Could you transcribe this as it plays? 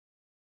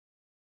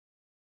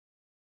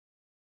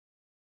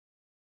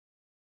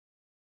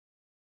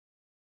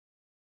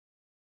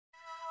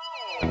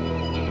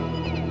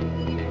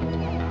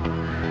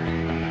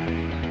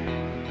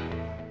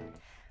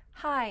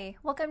Hi,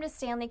 welcome to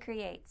Stanley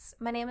Creates.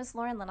 My name is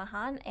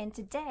Linahon, and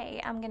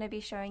today I'm going to be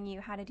showing you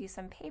how to do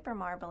some paper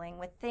marbling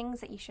with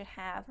things that you should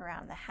have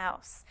around the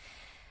house.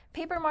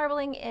 Paper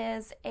marbling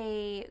is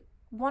a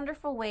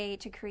wonderful way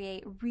to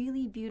create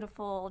really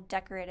beautiful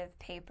decorative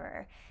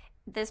paper.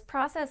 This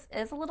process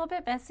is a little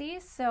bit messy,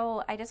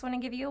 so I just want to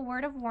give you a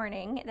word of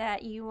warning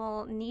that you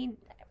will need,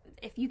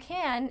 if you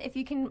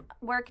can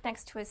work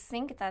next to a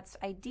sink, that's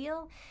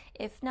ideal.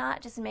 If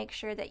not, just make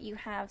sure that you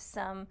have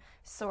some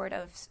sort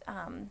of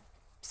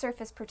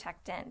surface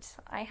protectant.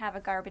 I have a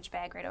garbage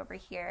bag right over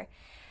here.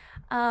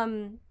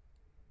 The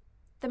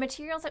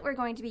materials that we're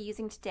going to be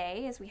using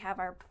today is we have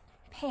our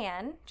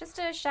pan, just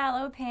a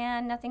shallow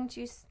pan, nothing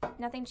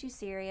too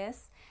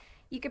serious.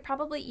 You could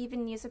probably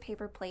even use a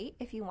paper plate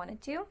if you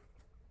wanted to,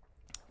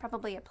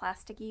 probably a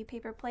plasticky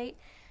paper plate.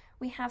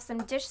 We have some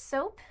dish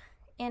soap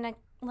in a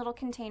little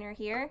container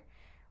here.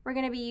 We're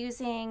going to be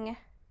using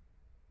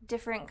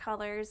different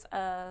colors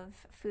of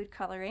food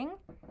coloring.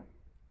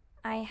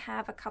 I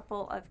have a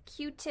couple of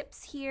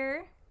Q-tips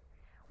here.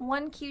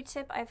 One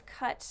Q-tip I've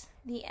cut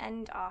the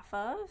end off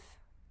of.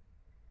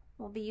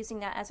 We'll be using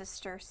that as a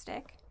stir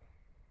stick.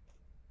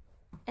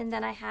 And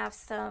then I have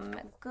some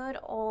good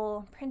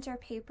old printer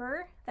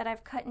paper that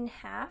I've cut in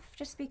half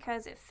just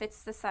because it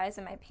fits the size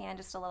of my pan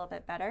just a little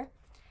bit better.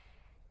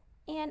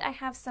 And I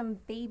have some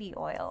baby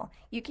oil.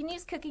 You can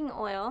use cooking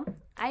oil.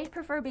 I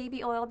prefer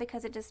baby oil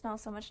because it just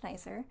smells so much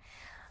nicer.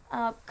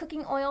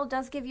 Cooking oil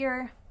does give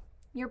your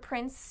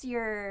prints,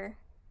 your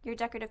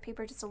decorative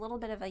paper just a little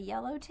bit of a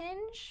yellow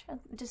tinge,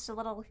 just a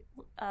little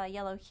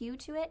yellow hue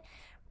to it,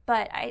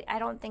 but I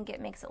don't think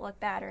it makes it look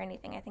bad or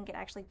anything. I think it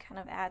actually kind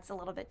of adds a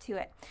little bit to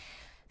it.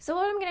 So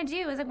what I'm going to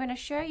do is I'm going to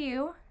show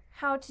you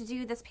how to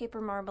do this paper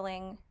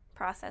marbling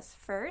process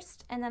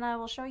first, and then I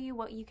will show you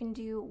what you can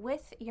do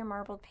with your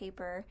marbled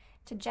paper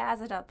to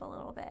jazz it up a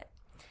little bit.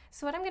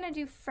 So what I'm going to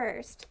do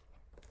first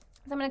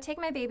is I'm going to take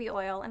my baby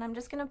oil and I'm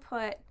just going to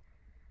put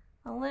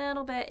a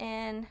little bit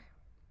in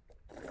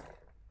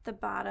the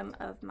bottom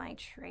of my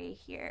tray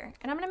here,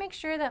 and I'm going to make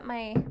sure that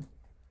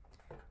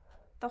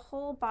the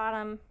whole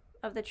bottom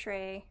of the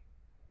tray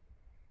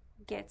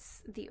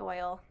gets the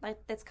oil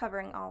that's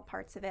covering all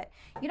parts of it.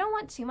 You don't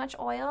want too much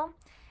oil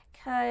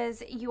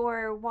because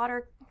your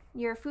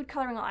food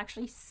coloring will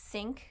actually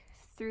sink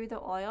through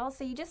the oil,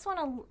 so you just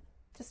want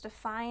just a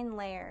fine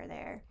layer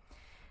there.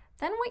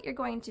 Then what you're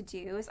going to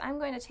do is I'm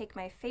going to take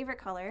my favorite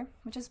color,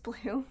 which is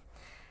blue.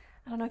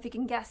 I don't know if you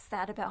can guess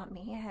that about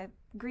me. I have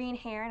green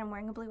hair and I'm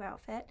wearing a blue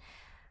outfit.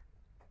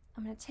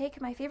 I'm going to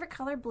take my favorite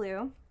color,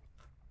 blue,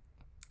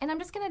 and I'm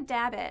just going to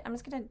dab it. I'm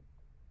just going to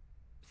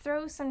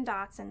throw some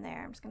dots in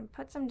there. I'm just going to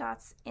put some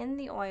dots in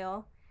the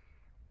oil.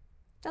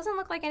 Doesn't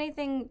look like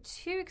anything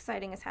too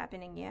exciting is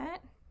happening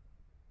yet.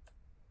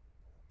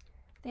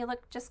 They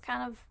look just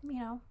kind of,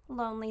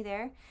 lonely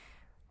there.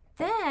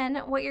 Then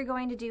what you're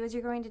going to do is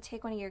you're going to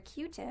take one of your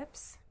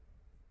Q-tips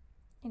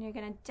and you're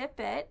going to dip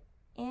it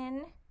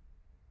in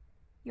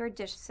your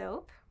dish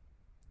soap.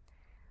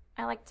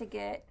 I like to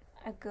get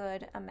a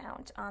good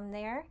amount on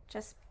there,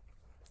 just,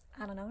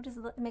 I don't know, just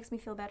it makes me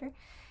feel better.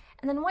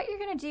 And then what you're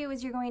going to do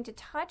is you're going to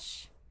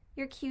touch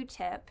your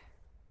Q-tip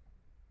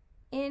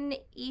in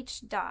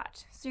each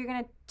dot. So you're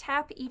going to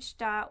tap each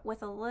dot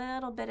with a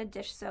little bit of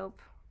dish soap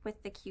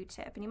with the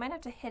Q-tip, and you might have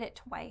to hit it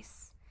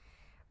twice.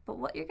 But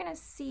what you're going to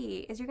see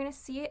is you're going to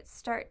see it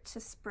start to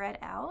spread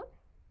out,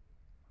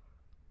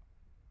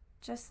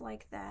 just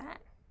like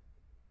that.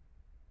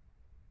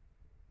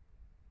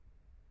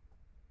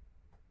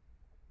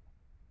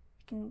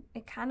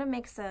 It kind of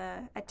makes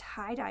a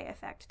tie-dye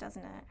effect,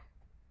 doesn't it?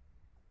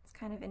 It's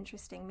kind of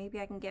interesting. Maybe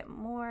I can get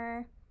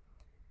more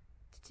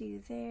to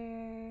do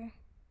there.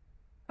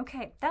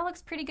 Okay, that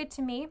looks pretty good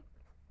to me.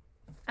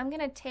 I'm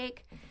gonna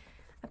take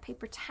a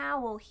paper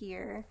towel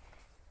here.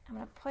 I'm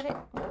gonna put it,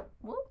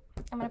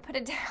 I'm gonna put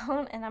it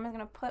down, and I'm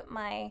gonna put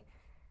my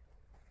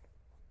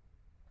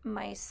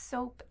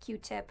soap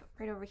Q-tip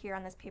right over here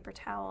on this paper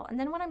towel. And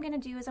then what I'm gonna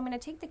do is I'm gonna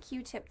take the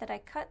Q-tip that I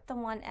cut the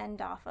one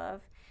end off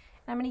of,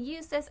 and I'm going to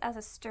use this as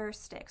a stir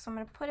stick. So I'm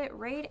going to put it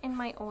right in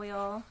my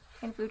oil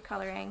and food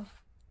coloring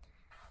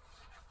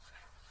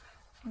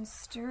and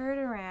stir it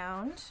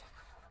around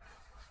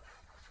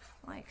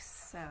like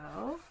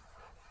so.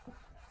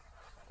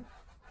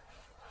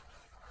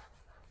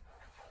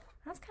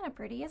 That's kind of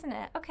pretty, isn't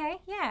it? Okay,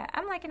 yeah,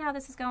 I'm liking how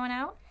this is going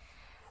out.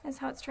 That's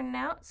how it's turning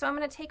out. So I'm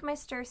going to take my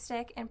stir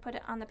stick and put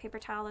it on the paper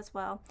towel as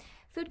well.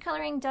 Food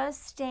coloring does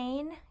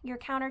stain your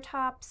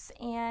countertops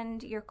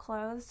and your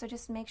clothes, so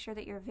just make sure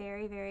that you're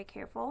very, very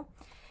careful.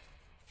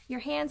 Your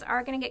hands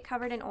are going to get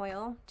covered in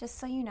oil, just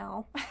so you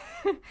know.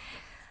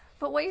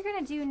 But what you're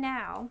going to do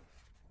now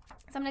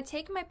is I'm going to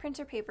take my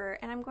printer paper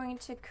and I'm going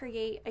to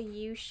create a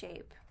U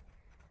shape.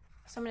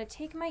 So I'm going to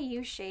take my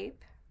U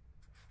shape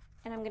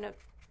and I'm going to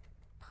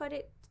put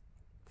it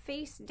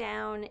face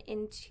down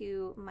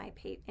into my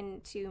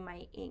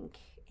ink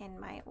and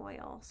my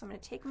oil. So I'm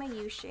going to take my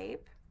U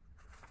shape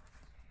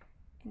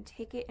and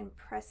take it and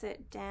press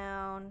it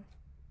down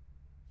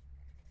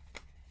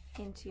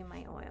into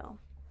my oil.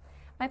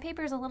 My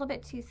paper is a little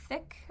bit too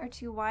thick or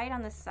too wide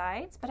on the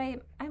sides, but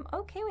I'm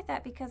okay with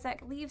that because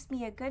that leaves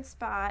me a good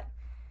spot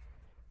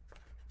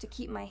to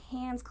keep my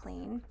hands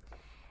clean.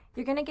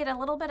 You're gonna get a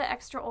little bit of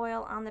extra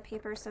oil on the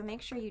paper, so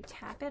make sure you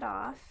tap it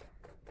off.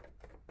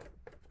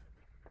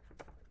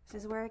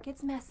 This is where it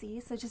gets messy,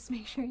 so just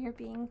make sure you're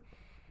being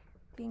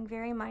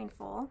very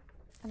mindful.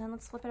 And then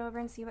let's flip it over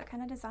and see what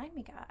kind of design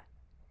we got.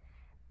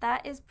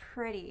 That is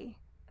pretty.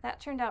 That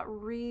turned out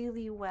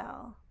really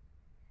well.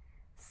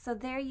 So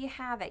there you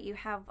have it. You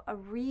have a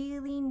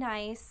really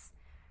nice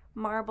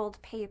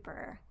marbled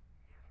paper.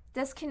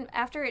 This can,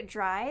 after it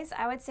dries,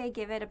 I would say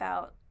give it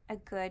about a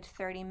good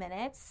 30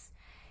 minutes.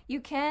 You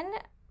can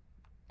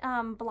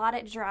blot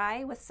it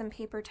dry with some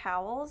paper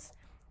towels.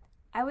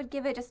 I would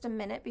give it just a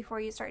minute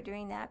before you start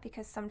doing that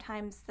because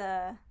sometimes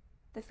the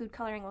food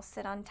coloring will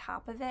sit on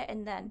top of it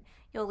and then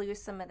you'll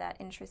lose some of that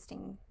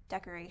interesting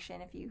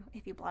decoration if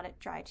you blot it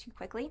dry too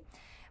quickly.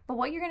 But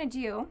what you're gonna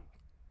do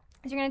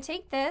is you're gonna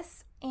take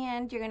this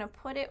and you're gonna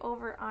put it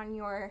over on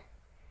your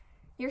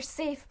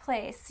safe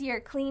place,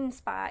 your clean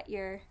spot,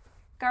 your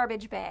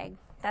garbage bag.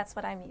 That's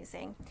what I'm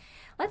using.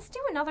 Let's do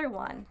another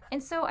one.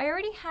 And so I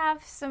already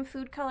have some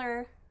food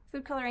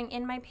coloring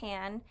in my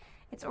pan.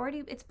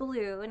 It's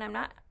blue and I'm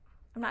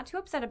not too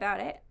upset about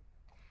it.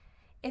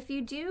 If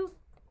you do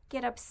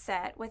get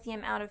upset with the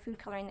amount of food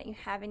coloring that you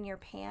have in your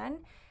pan,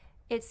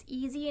 it's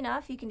easy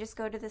enough. You can just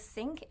go to the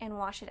sink and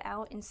wash it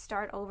out and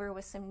start over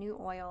with some new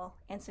oil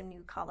and some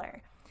new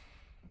color.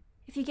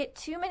 If you get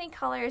too many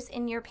colors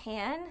in your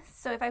pan,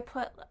 so if I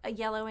put a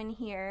yellow in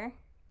here,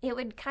 it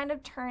would kind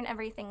of turn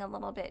everything a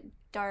little bit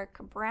dark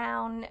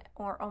brown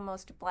or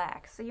almost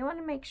black. So you want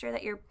to make sure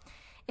that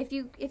if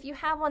you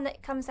have one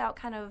that comes out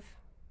kind of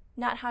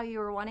not how you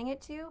were wanting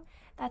it to,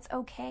 that's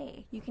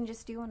okay. You can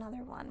just do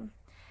another one.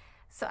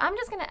 So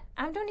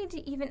I don't need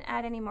to even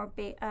add any more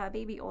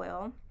baby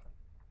oil.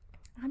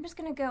 I'm just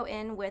gonna go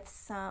in with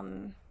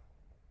some,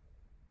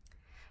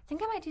 I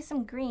think I might do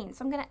some green.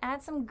 So I'm gonna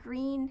add some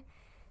green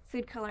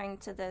food coloring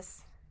to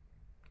this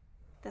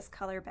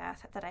color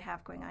bath that I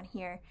have going on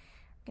here.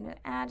 I'm gonna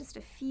add just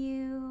a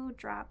few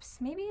drops,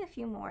 maybe a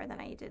few more than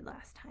I did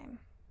last time.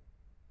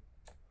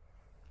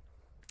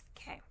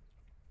 Okay,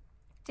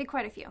 did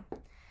quite a few.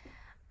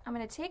 I'm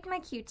gonna take my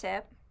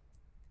Q-tip.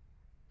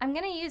 I'm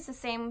gonna use the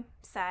same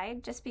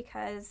side just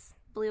because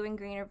blue and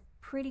green are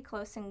pretty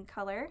close in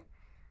color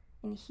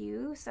and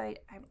hue, so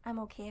I'm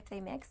okay if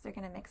they mix. They're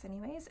gonna mix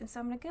anyways. And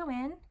so I'm gonna go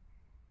in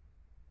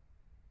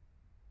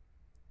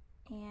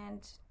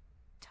and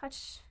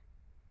touch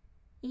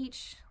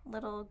each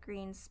little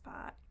green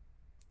spot.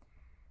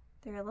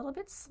 They're a little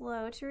bit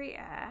slow to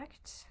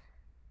react.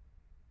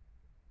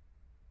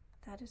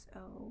 That is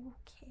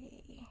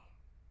okay.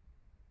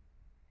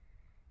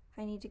 If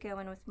I need to go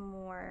in with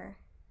more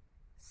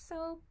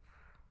soap,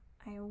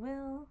 I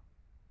will.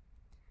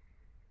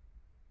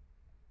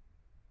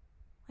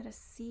 Let us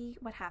see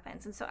what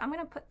happens. And so I'm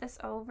gonna put this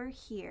over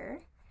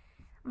here.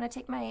 I'm gonna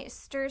take my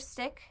stir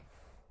stick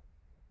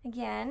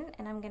again,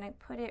 and I'm gonna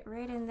put it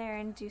right in there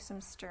and do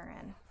some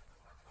stirring.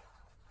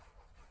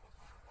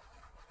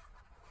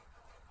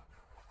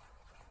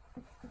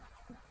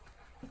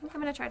 I think I'm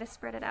gonna try to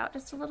spread it out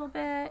just a little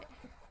bit.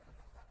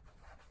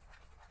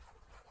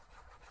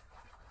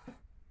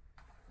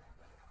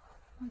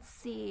 Let's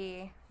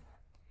see.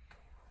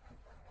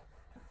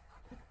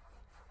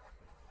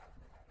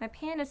 My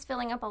pan is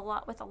filling up a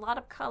lot with a lot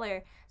of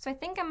color, so I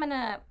think I'm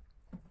gonna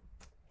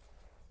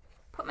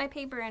put my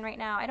paper in right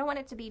now. I don't want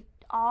it to be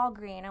all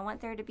green. I want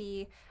there to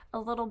be a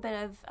little bit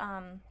of,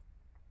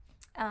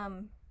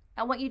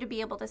 I want you to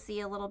be able to see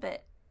a little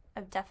bit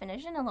of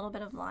definition, a little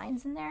bit of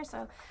lines in there.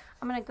 So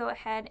I'm gonna go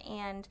ahead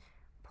and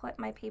put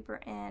my paper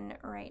in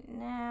right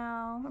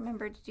now.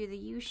 Remember to do the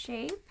U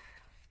shape.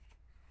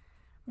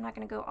 I'm not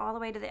gonna go all the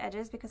way to the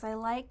edges because I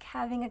like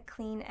having a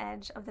clean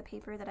edge of the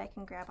paper that I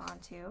can grab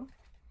onto.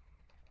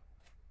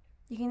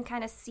 You can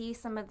kind of see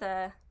some of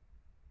the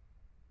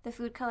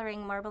food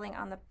coloring marbling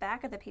on the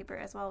back of the paper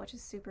as well, which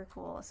is super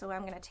cool. So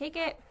I'm gonna take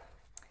it,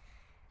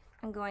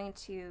 I'm going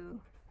to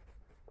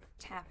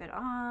tap it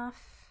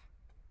off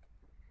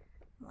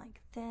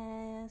like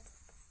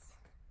this.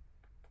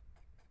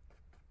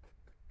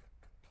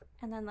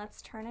 And then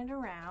let's turn it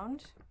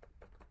around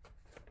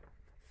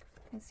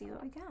and see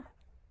what we got.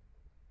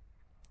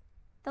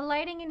 The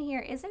lighting in here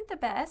isn't the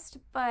best,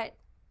 but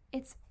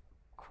it's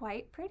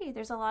quite pretty.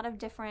 There's a lot of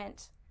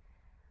different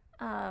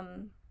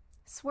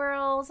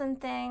swirls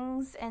and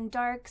things and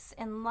darks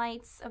and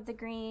lights of the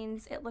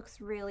greens. It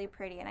looks really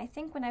pretty. And I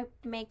think when I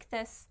make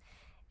this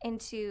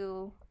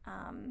into what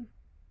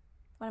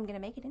I'm gonna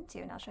make it into,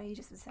 and I'll show you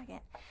just in a second,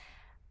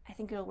 I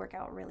think it'll work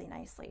out really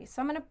nicely.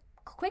 So I'm gonna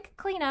quick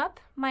clean up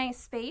my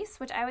space,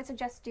 which I would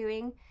suggest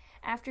doing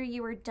after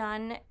you were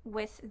done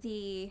with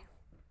the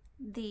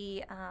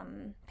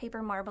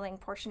paper marbling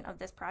portion of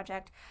this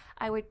project.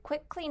 I would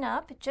quick clean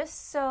up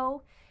just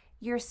so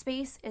your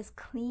space is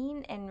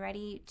clean and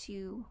ready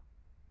to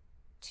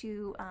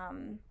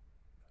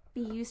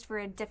be used for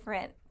a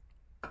different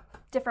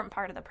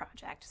part of the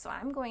project. So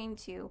I'm going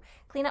to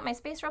clean up my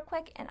space real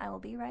quick and I will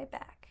be right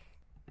back.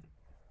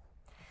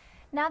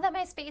 Now that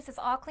my space is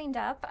all cleaned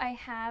up, I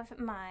have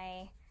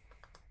my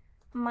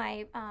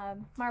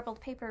marbled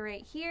paper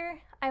right here.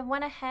 I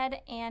went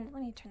ahead and,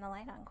 let me turn the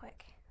light on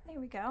quick. There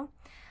we go.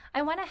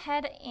 I went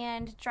ahead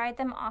and dried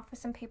them off with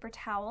some paper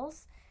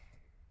towels.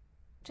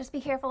 Just be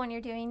careful when you're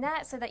doing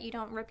that so that you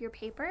don't rip your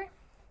paper.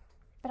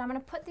 But I'm going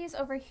to put these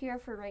over here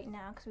for right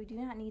now because we do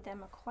not need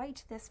them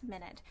quite this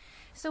minute.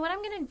 So what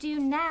I'm going to do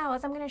now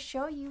is I'm going to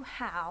show you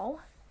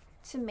how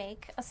to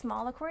make a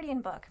small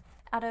accordion book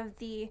out of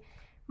the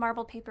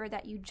marbled paper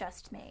that you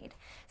just made.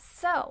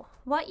 So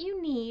what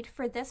you need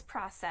for this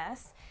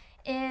process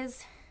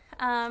is,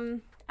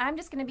 I'm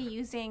just going to be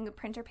using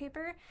printer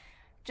paper,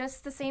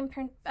 just the same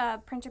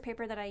printer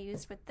paper that I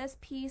used with this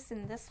piece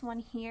and this one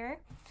here,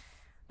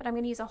 but I'm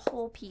going to use a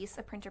whole piece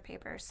of printer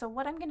paper. So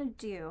what I'm going to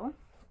do,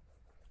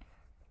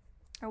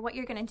 or what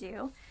you're going to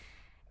do,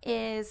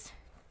 is,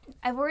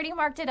 I've already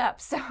marked it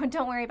up, so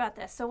don't worry about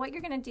this. So what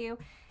you're going to do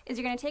is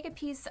you're going to take a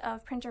piece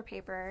of printer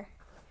paper,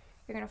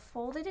 you're going to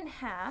fold it in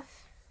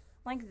half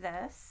like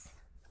this,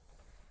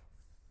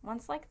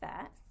 once like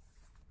that.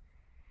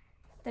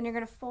 Then you're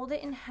going to fold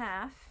it in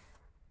half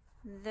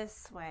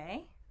this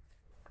way,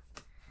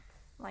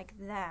 like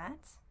that.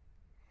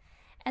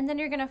 And then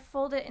you're going to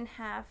fold it in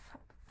half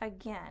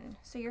again.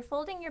 So you're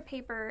folding your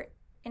paper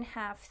in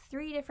half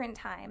 3 different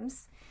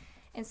times.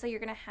 And so you're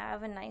going to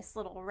have a nice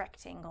little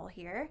rectangle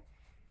here.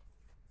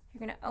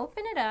 You're going to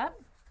open it up.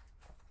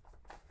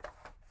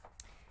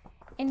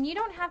 And you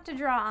don't have to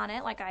draw on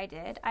it like I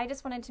did. I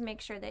just wanted to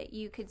make sure that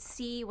you could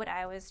see what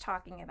I was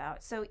talking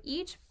about. So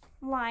each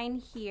line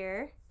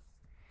here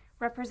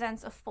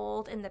represents a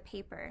fold in the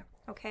paper,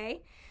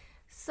 okay?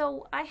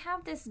 So I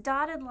have this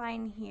dotted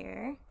line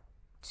here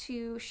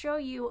to show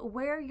you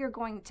where you're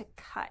going to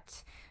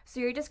cut. So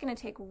you're just going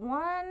to take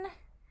one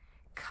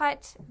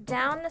cut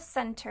down the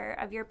center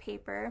of your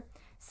paper,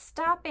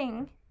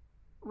 stopping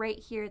right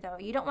here though.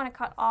 You don't want to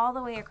cut all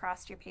the way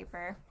across your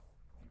paper.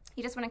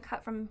 You just want to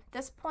cut from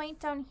this point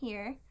down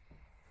here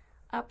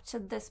up to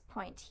this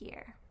point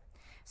here.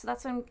 So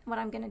that's what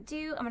I'm going to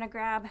do. I'm going to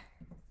grab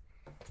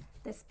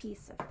this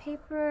piece of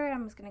paper.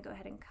 I'm just going to go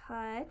ahead and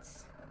cut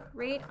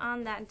right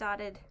on that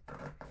dotted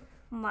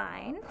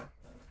line.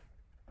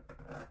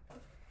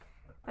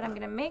 But I'm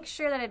going to make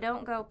sure that I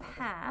don't go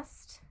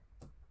past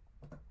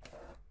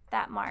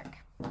that mark.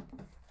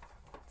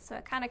 So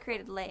it kind of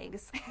created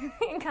legs.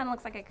 It kind of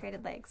looks like I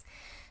created legs.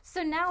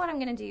 So now what I'm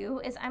going to do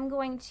is I'm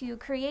going to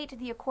create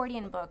the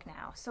accordion book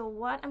now. So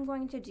what I'm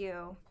going to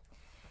do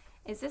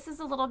is, this is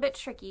a little bit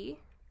tricky.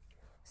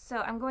 So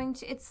I'm going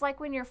to, it's like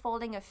when you're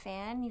folding a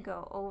fan, you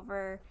go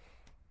over,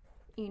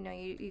 you know,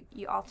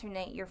 you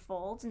alternate your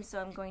folds. And so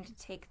I'm going to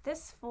take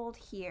this fold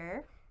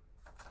here,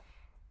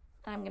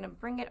 and I'm going to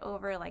bring it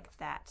over like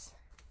that,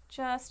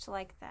 just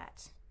like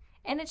that.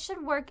 And it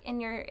should work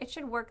it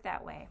should work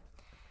that way.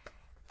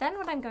 Then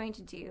what I'm going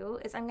to do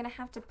is I'm going to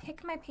have to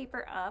pick my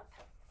paper up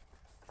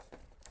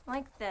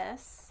like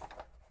this.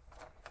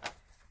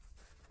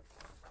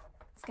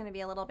 It's going to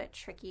be a little bit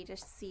tricky to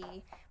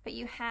see, but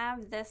you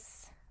have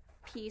this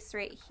piece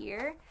right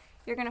here.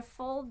 You're going to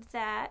fold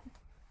that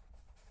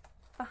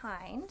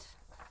behind.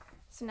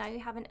 So now you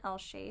have an L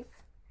shape.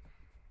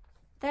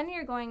 Then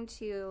you're going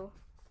to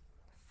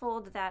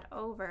fold that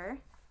over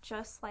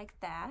just like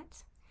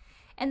that.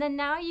 And then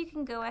now you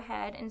can go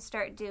ahead and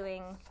start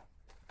doing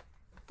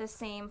the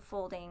same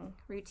folding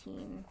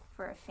routine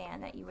for a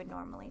fan that you would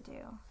normally do.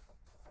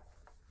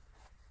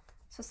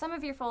 So some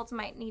of your folds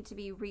might need to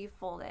be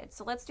refolded.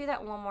 So let's do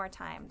that one more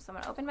time. So I'm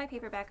going to open my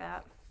paper back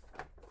up,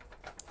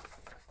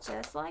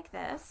 just like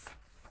this.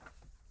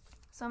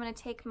 So I'm going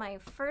to take my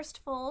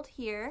first fold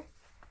here,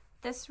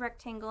 this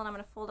rectangle, and I'm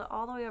going to fold it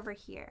all the way over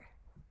here,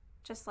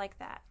 just like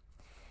that.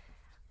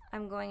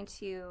 I'm going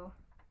to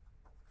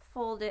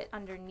fold it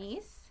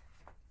underneath,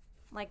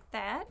 like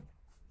that,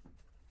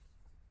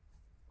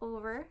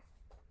 over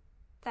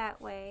that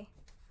way,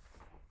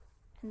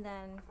 and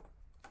then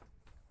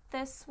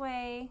this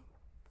way,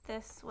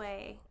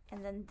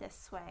 and then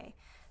this way.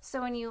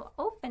 So when you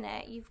open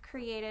it, you've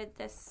created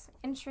this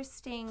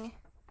interesting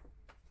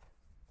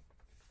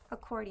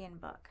accordion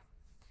book.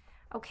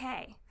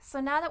 Okay, so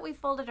now that we've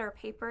folded our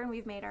paper and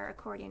we've made our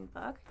accordion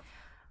book,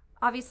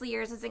 obviously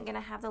yours isn't going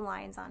to have the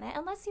lines on it.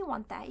 Unless you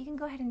want that, you can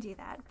go ahead and do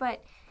that.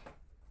 But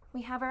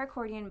we have our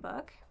accordion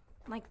book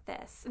like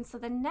this. And so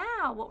then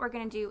now what we're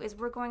going to do is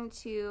we're going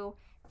to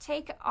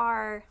take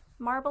our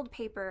marbled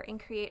paper and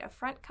create a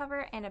front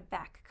cover and a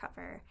back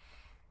cover.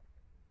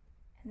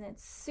 And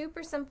it's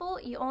super simple.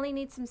 You only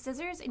need some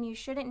scissors, and you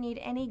shouldn't need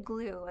any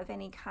glue of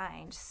any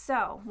kind.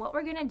 So what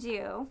we're going to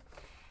do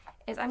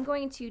is I'm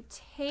going to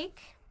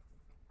take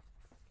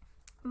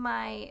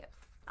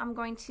I'm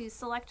going to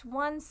select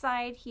one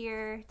side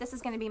here. This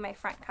is going to be my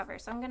front cover.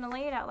 So I'm going to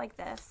lay it out like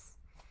this.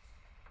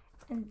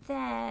 And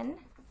then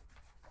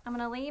I'm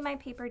going to lay my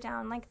paper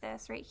down like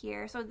this right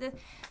here. So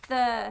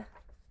the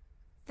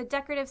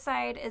decorative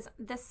side is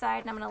this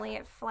side, and I'm going to lay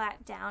it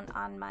flat down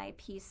on my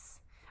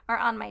piece, or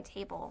on my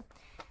table.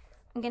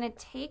 I'm going to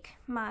take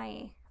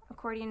my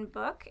accordion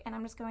book, and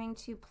I'm just going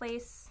to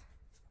place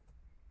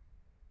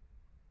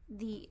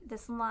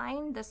this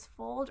line, this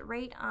fold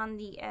right on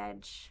the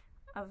edge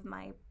of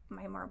my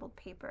marbled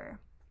paper.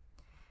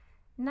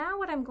 Now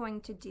what I'm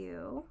going to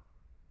do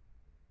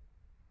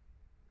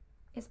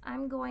is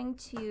I'm going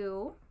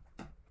to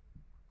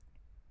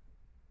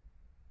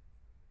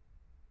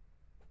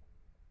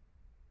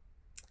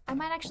I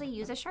might actually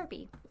use a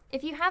Sharpie.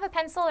 If you have a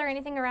pencil or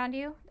anything around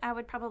you, I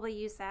would probably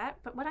use that.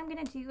 But what I'm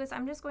going to do is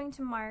I'm just going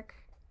to mark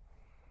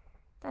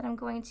that I'm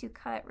going to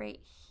cut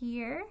right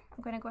here.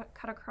 I'm going to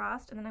cut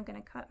across, and then I'm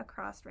going to cut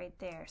across right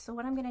there. So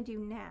what I'm going to do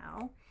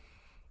now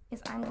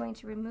is I'm going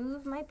to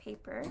remove my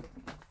paper,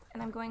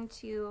 and I'm going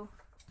to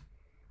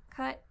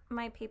cut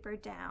my paper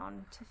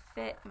down to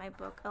fit my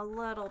book a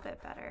little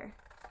bit better.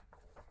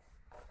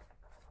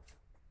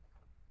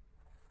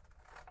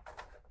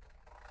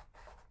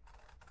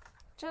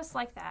 Just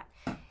like that.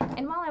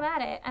 And while I'm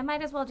at it, I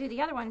might as well do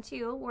the other one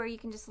too, where you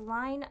can just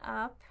line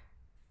up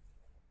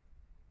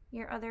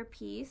your other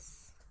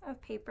piece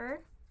of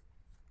paper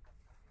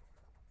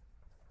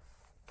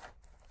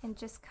and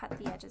just cut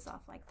the edges off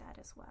like that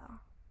as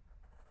well.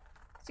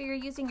 So you're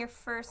using your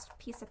first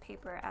piece of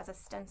paper as a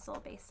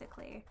stencil,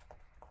 basically,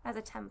 as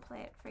a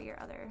template for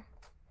your other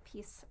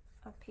piece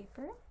of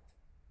paper.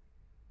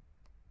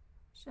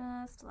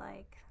 Just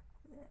like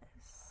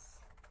this.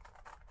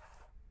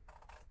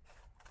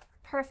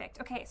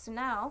 Perfect. Okay, so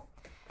now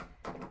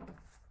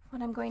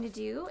what I'm going to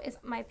do is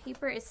my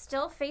paper is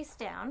still face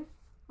down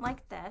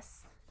like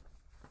this.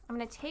 I'm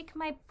going to take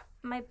my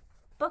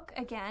book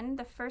again,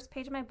 the first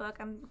page of my book.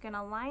 I'm going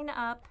to line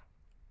up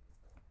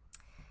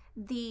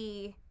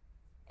the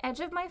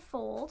edge of my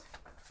fold.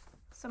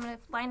 So I'm going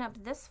to line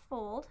up this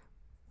fold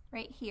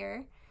right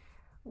here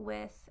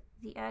with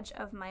the edge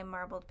of my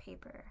marbled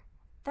paper.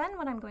 Then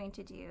what I'm going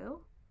to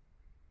do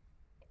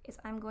is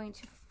I'm going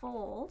to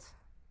fold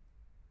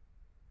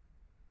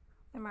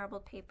the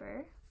marbled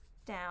paper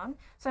down.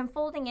 So I'm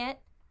folding it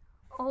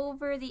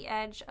over the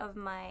edge of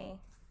my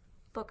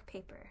book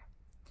paper.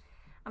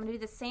 I'm gonna do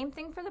the same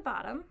thing for the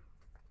bottom,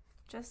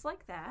 just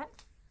like that.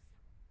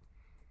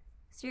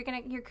 So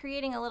you're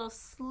creating a little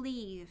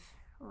sleeve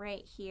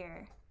right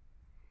here.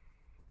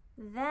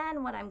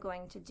 Then what I'm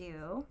going to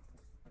do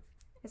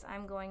is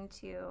I'm going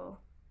to,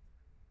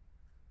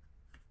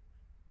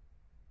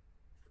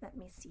 let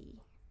me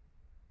see.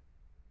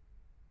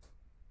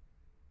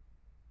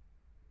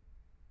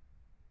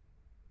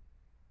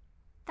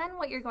 Then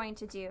what you're going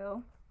to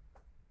do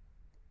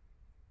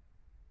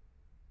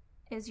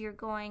is you're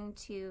going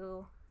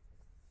to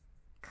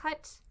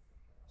cut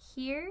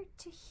here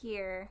to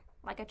here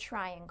like a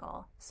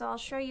triangle. So I'll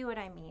show you what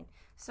I mean.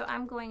 So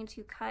I'm going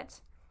to cut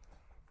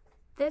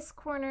this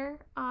corner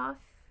off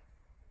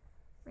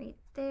right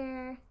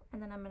there,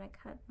 and then I'm going to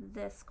cut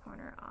this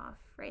corner off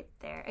right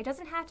there. It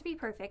doesn't have to be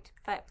perfect,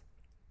 but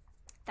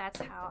that's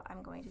how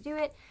I'm going to do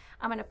it.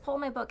 I'm going to pull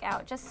my book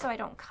out just so I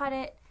don't cut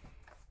it.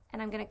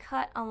 And I'm going to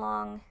cut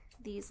along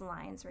these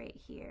lines right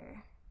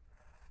here.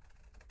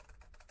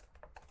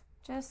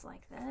 Just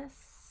like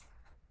this.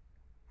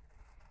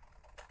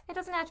 It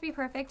doesn't have to be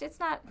perfect. It's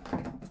not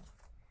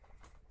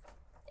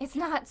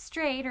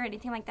straight or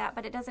anything like that,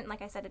 but it doesn't,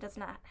 like I said, it does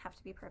not have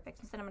to be perfect.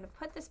 Instead, I'm going to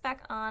put this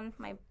back on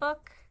my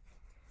book.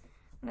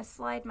 I'm going to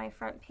slide my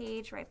front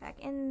page right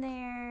back in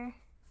there.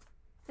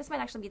 This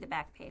might actually be the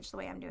back page the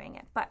way I'm doing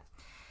it, but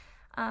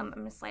I'm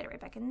going to slide it right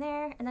back in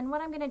there. And then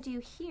what I'm going to do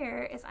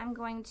here is I'm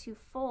going to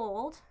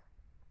fold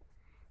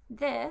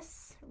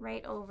this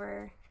right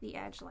over the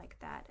edge like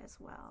that as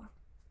well.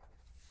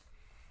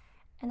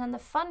 And then the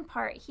fun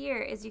part here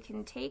is you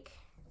can take,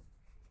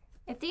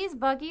 if these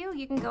bug you,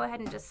 you can go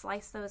ahead and just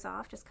slice those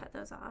off, just cut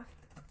those off.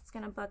 It's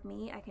going to bug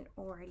me, I can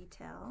already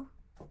tell.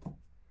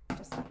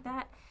 Just like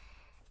that.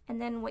 And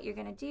then what you're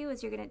going to do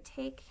is you're going to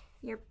take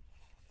your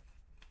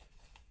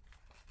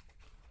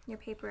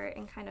paper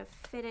and kind of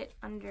fit it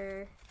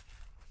underneath.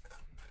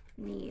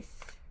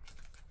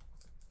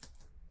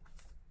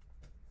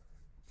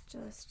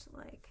 Just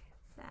like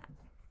that.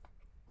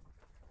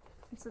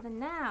 And so then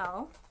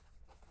now,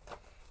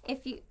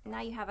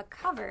 now you have a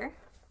cover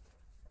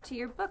to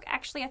your book.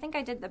 Actually, I think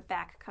I did the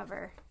back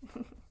cover.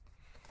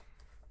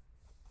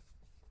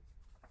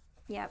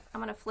 Yep,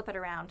 I'm gonna flip it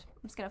around.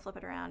 I'm just gonna flip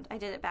it around. I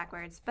did it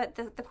backwards. But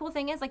the cool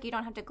thing is, like, you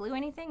don't have to glue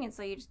anything, and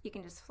so you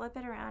can just flip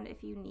it around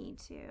if you need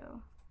to.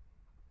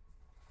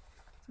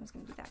 I'm just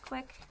going to do that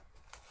quick.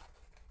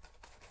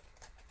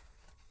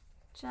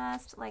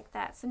 Just like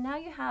that. So now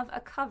you have a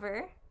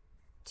cover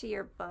to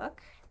your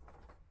book.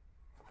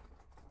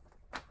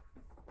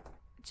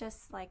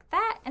 Just like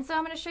that. And so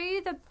I'm going to show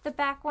you the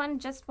back one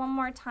just one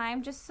more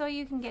time, just so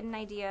you can get an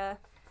idea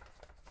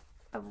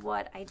of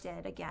what I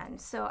did again.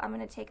 So I'm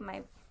going to take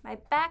my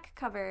back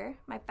cover,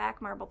 my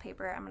back marble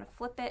paper, I'm going to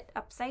flip it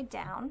upside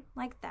down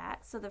like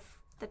that. So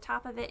the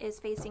top of it is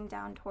facing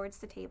down towards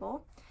the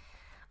table.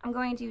 I'm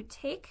going to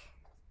take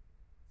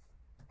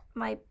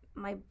my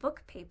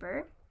book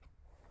paper,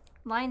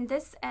 line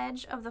this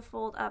edge of the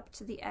fold up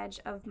to the edge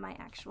of my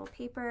actual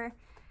paper.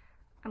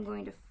 I'm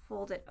going to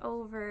fold it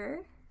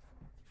over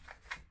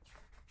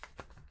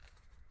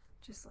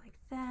just like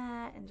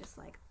that and just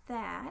like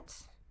that.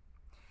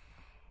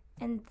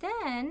 And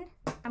then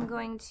I'm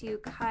going to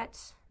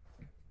cut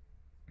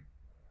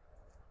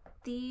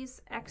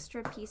these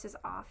extra pieces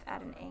off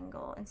at an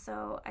angle. And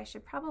so I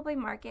should probably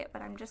mark it,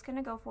 but I'm just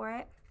gonna go for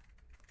it.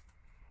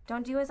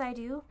 Don't do as I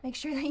do, make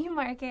sure that you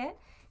mark it,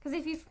 because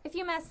if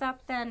you mess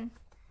up, then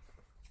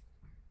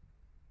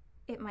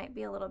it might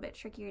be a little bit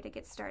trickier to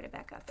get started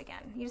back up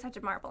again. You just have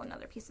to marble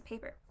another piece of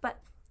paper. And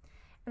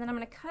then I'm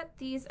gonna cut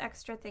these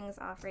extra things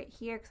off right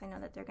here because I know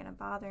that they're gonna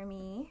bother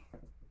me.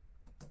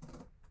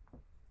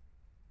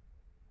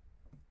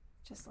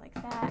 Just like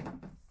that.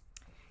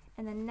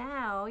 And then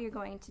now you're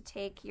going to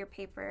take your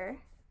paper,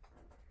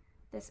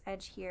 this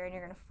edge here, and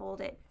you're gonna fold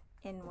it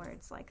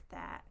inwards like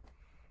that.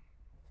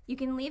 You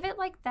can leave it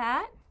like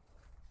that,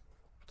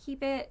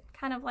 keep it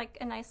kind of like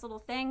a nice little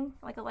thing,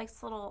 like a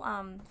nice little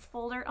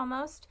folder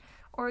almost,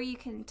 or you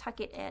can tuck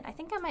it in. I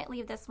think I might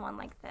leave this one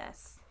like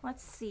this.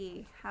 Let's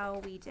see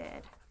how we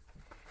did.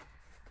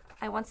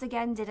 I once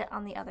again did it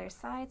on the other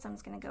side, so I'm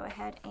just gonna go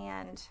ahead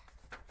and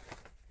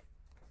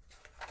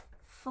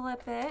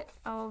flip it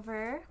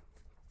over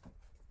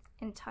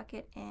and tuck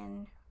it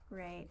in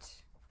right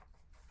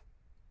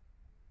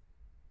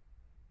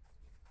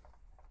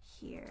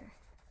here.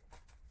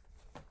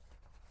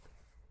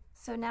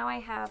 So now I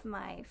have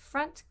my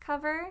front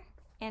cover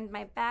and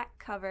my back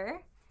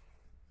cover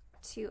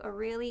to a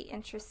really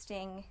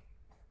interesting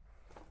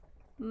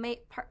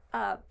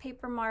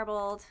paper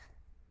marbled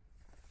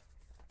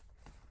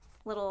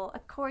little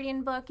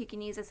accordion book. You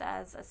can use this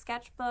as a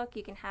sketchbook.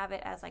 You can have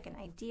it as like an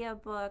idea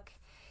book.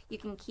 You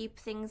can keep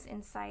things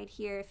inside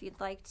here if you'd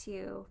like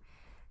to,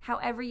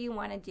 however you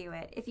want to do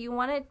it. If you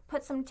want to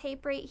put some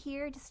tape right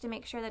here just to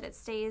make sure that it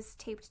stays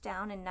taped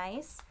down and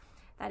nice,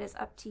 that is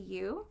up to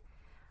you.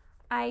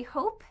 I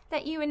hope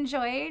that you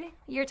enjoyed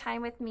your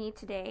time with me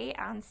today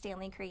on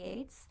Stanley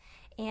Creates,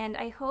 and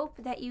I hope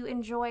that you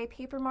enjoy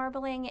paper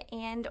marbling,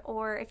 and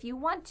or if you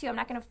want to, I'm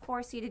not going to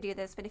force you to do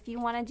this, but if you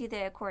want to do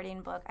the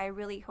accordion book, I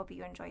really hope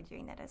you enjoy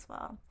doing that as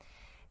well.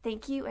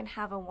 Thank you and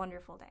have a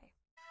wonderful day.